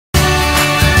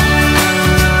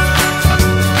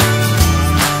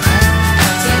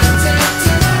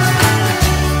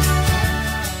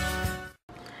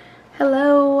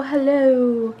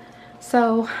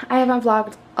haven't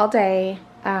vlogged all day.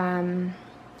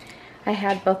 I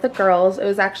had both the girls. It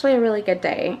was actually a really good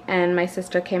day, and my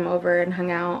sister came over and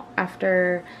hung out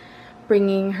after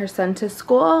bringing her son to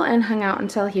school and hung out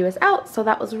until he was out, so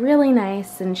that was really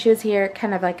nice. And she was here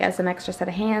kind of like as an extra set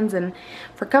of hands and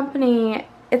for company.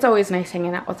 It's always nice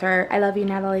hanging out with her. I love you,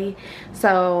 Natalie.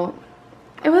 So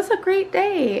it was a great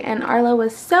day, and Arla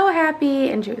was so happy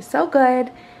and she was so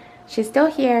good. She's still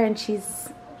here, and she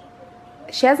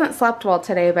hasn't slept well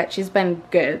today, but she's been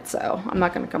good, so I'm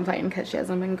not going to complain because she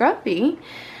hasn't been grumpy.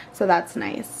 So that's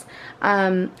nice.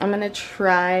 I'm going to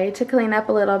try to clean up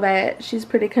a little bit. She's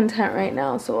pretty content right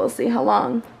now, so we'll see how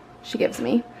long she gives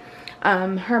me.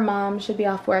 Her mom should be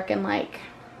off work in like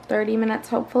 30 minutes,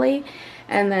 hopefully,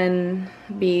 and then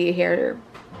be here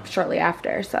shortly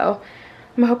after. So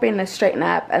I'm hoping to straighten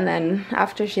up, and then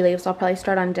after she leaves, I'll probably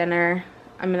start on dinner.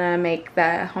 I'm going to make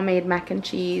the homemade mac and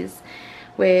cheese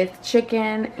with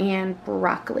chicken and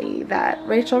broccoli that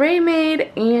Rachel Ray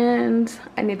made, and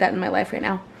I need that in my life right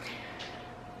now.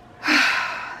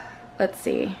 Let's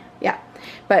see. Yeah,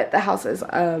 but the house is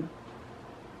I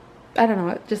don't know,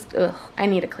 it just I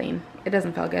need to clean. It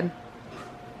doesn't feel good.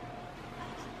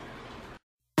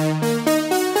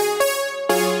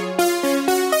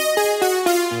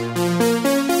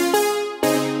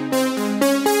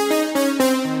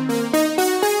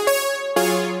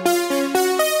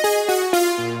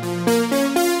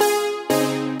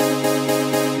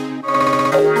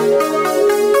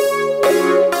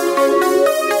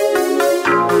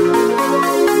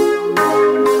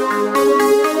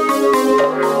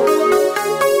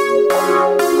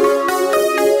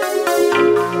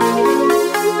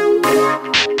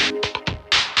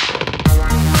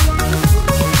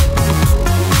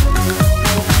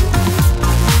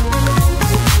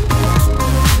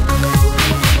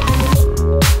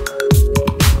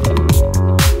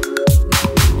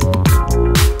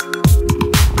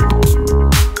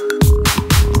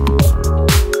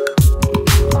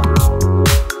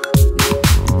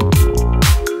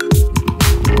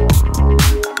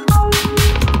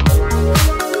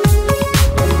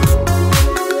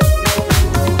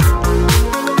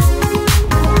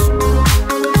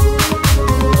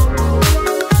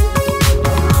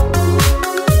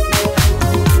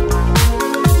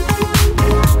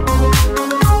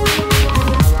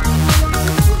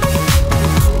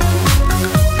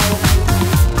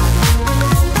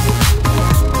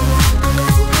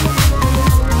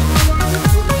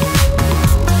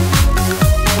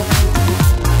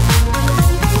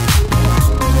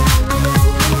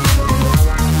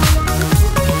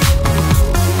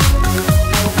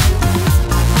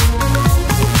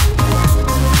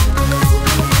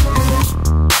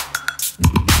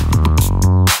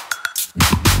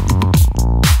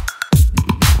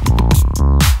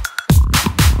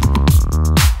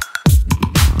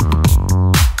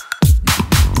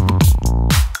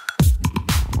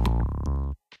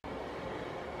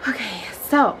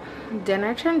 So,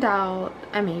 dinner turned out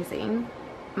amazing.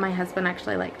 My husband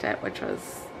actually liked it, which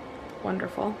was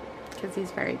wonderful because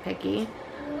he's very picky.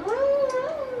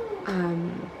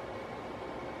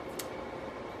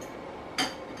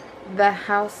 The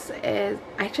house is,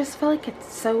 I just feel like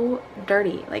it's so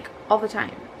dirty, like all the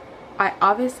time. I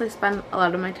obviously spend a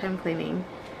lot of my time cleaning,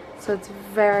 so it's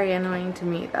very annoying to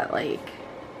me that like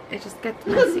it just gets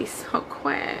messy so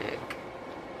quick.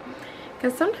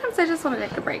 Because sometimes I just want to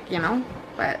take a break, you know?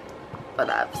 But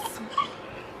ups.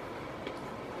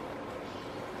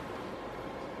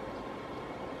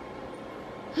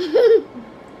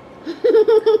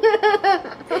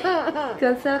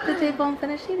 Go sit at the table and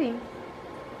finish eating.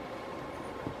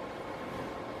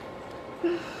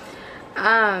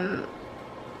 I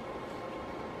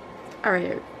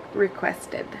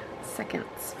requested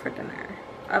seconds for dinner.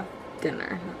 Of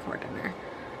dinner, not for dinner.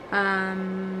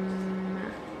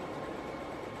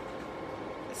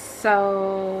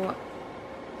 So,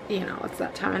 you know, it's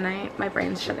that time of night. My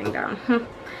brain's shutting down.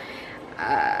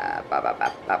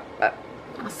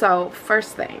 So,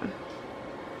 first thing,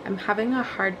 I'm having a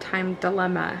hard time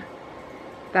dilemma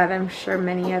that I'm sure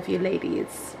many of you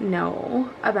ladies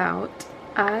know about.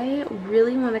 I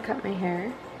really want to cut my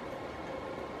hair,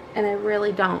 and I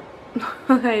really don't.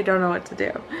 I don't know what to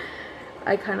do.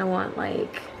 I kind of want,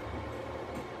 like,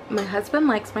 my husband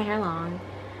likes my hair long.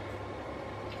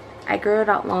 I grew it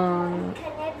out long.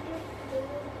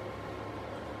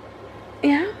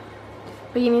 Yeah?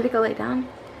 But you need to go lay down.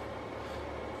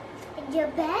 In your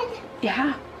bed?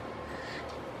 Yeah.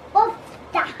 Oh,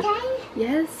 that time?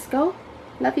 Yes, go.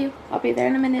 Love you. I'll be there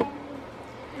in a minute.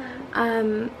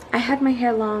 I had my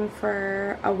hair long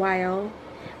for a while,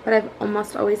 but I've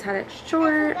almost always had it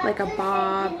short, like a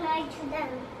bob.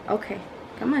 Okay.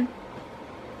 Come on.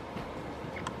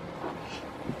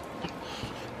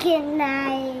 Good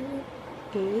night.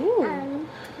 Ooh.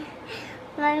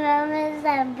 My mom is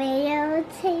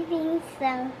videotaping,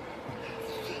 so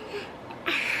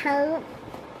I hope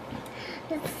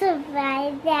the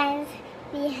survivors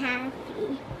be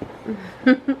happy.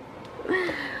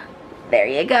 There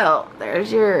you go.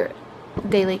 There's your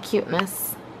daily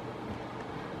cuteness.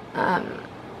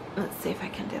 Let's see if I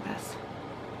can do this.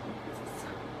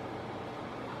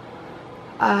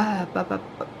 What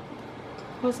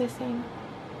was I saying?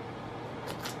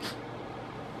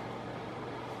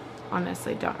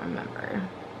 Honestly, don't remember.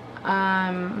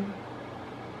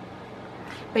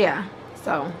 But yeah,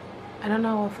 so I don't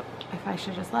know if I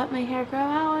should just let my hair grow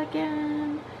out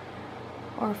again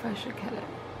or if I should cut it.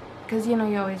 Because, you know,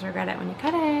 you always regret it when you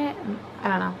cut it. I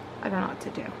don't know. I don't know what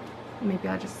to do. Maybe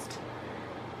I'll just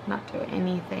not do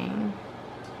anything.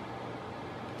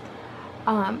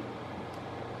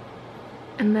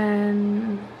 And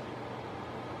then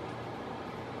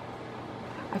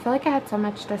I feel like I had so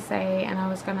much to say and I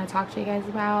was going to talk to you guys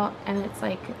about, and it's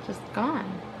like just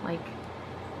gone. Like,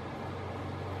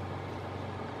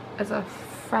 it's a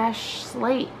fresh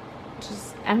slate,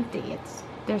 just empty.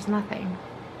 There's nothing.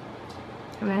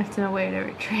 And I have to know where to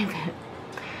retrieve it.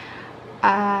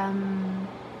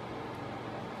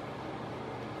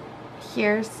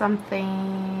 Here's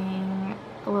something,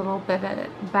 a little bit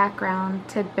of background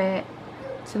tidbit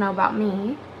to know about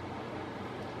me.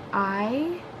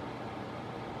 I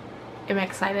am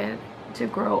excited to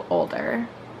grow older.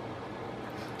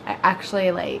 I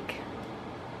actually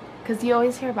because you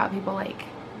always hear about people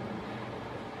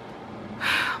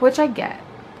which I get,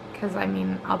 because I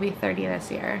mean, I'll be 30 this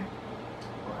year.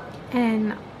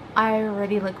 And I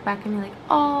already look back and be like,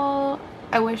 oh,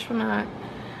 I wish when I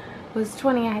was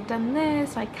 20 I had done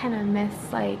this. I kind of miss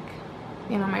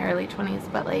you know, my early 20s.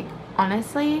 But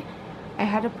honestly, I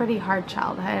had a pretty hard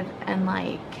childhood, and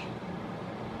I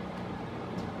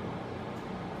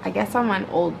guess I'm an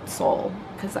old soul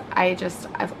because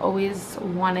I've always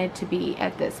wanted to be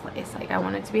at this place. I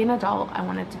wanted to be an adult. I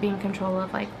wanted to be in control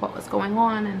of what was going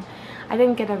on, and I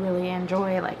didn't get to really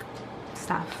enjoy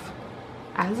stuff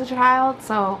as a child,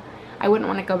 so I wouldn't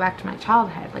want to go back to my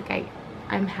childhood.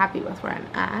 I'm happy with where I'm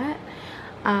at.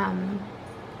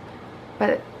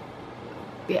 But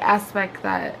the aspect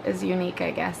that is unique,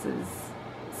 I guess, is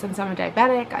since I'm a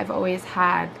diabetic, I've always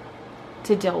had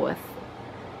to deal with,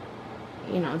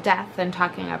 you know, death and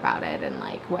talking about it and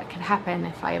what could happen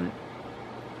if I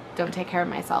don't take care of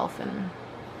myself. And,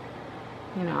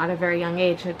 you know, at a very young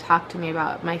age, it talked to me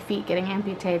about my feet getting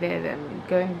amputated and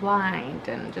going blind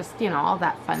and just, you know, all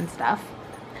that fun stuff.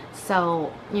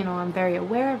 So, you know, I'm very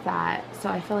aware of that. So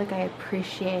I feel like I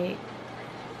appreciate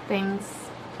things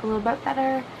a little bit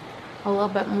better, a little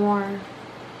bit more.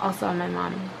 Also, my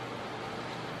mom.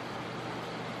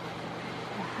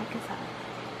 What the heck is that?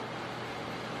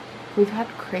 We've had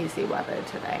crazy weather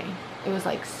today. It was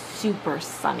super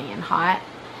sunny and hot.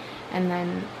 And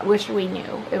then I wish we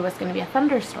knew it was going to be a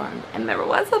thunderstorm. And there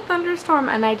was a thunderstorm,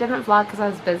 and I didn't vlog because I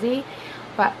was busy.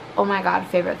 But oh my god,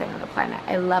 favorite thing on the planet.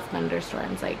 I love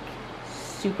thunderstorms.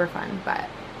 Super fun. But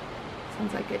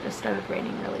sounds like it just started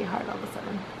raining really hard all of a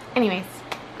sudden. Anyways,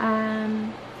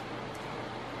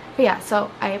 but yeah, so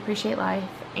I appreciate life,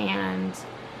 and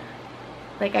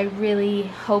I really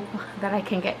hope that I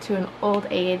can get to an old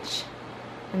age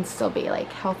and still be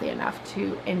healthy enough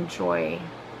to enjoy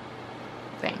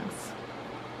things.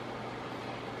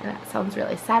 And that sounds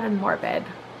really sad and morbid,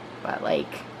 but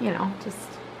you know, just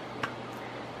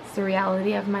it's the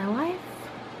reality of my life.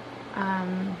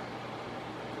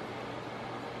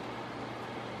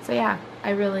 So yeah,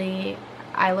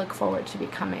 I look forward to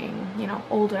becoming, you know,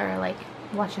 older,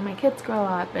 watching my kids grow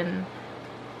up and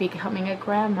becoming a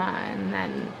grandma and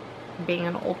then being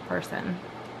an old person.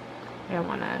 I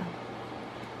want to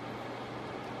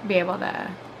be able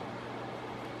to,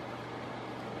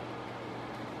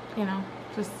 you know,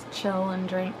 just chill and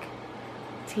drink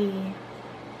tea.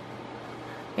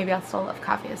 Maybe I'll still love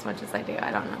coffee as much as I do.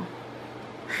 I don't know.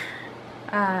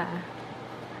 I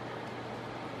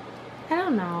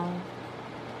don't know.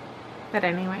 But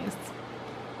anyways,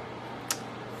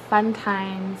 fun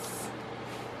times.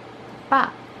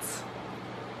 But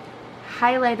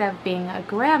highlight of being a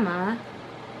grandma,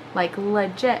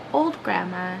 legit old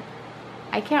grandma,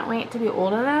 I can't wait to be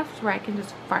old enough to where I can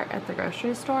just fart at the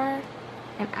grocery store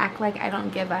and act like I don't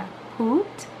give a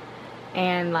hoot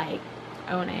and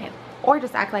own it, or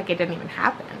just act like it didn't even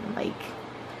happen,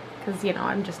 because you know,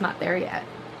 I'm just not there yet.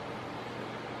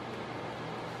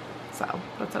 So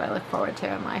that's what I look forward to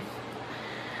in life.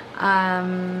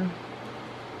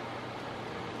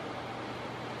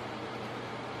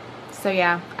 So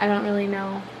yeah, I don't really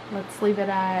know. Let's leave it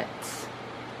at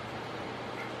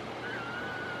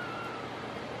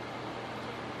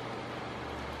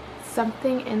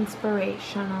something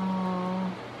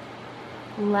inspirational.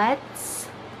 Let's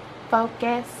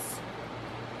focus.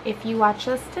 If you watch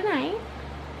this tonight,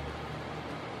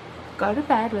 go to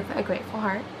bed with a grateful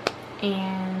heart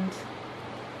and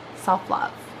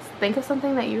self-love. Think of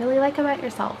something that you really like about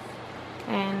yourself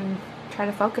and try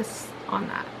to focus on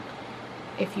that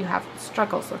if you have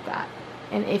struggles with that.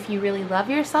 And if you really love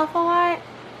yourself a lot,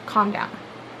 calm down.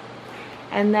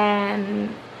 And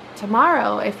then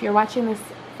tomorrow, if you're watching this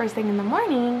first thing in the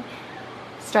morning,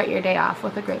 start your day off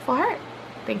with a grateful heart.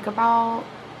 Think about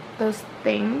those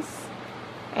things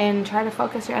and try to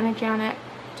focus your energy on it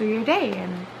through your day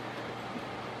and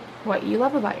what you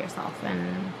love about yourself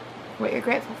and what you're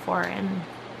grateful for, and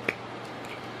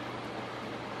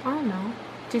I don't know,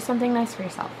 do something nice for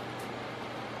yourself.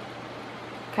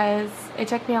 Because it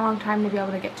took me a long time to be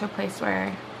able to get to a place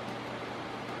where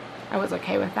I was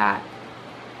okay with that.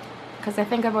 Because I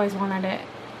think I've always wanted it,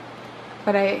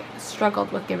 but I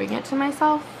struggled with giving it to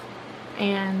myself.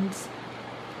 And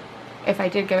if I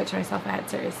did give it to myself, I had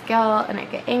serious guilt and I'd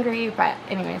get angry. But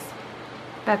anyways,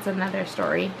 that's another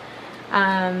story.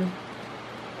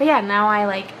 But yeah, now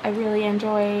I really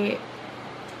enjoy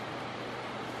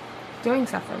doing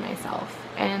stuff for myself.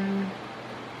 And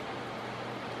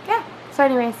yeah, so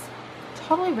anyways,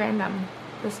 totally random.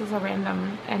 This is a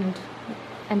random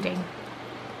ending,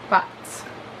 but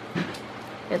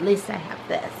at least I have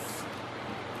this.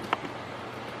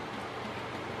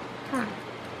 Huh.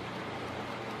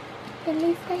 At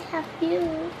least I have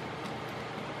you,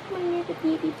 my little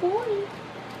baby boy.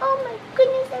 Oh my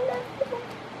goodness, I love you.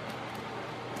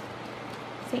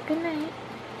 Say goodnight.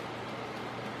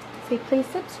 Say please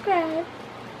subscribe.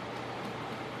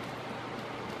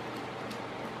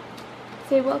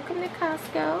 Say welcome to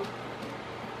Costco.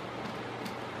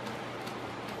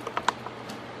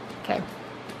 Okay,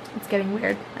 it's getting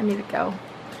weird. I need to go.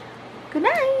 Good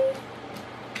night.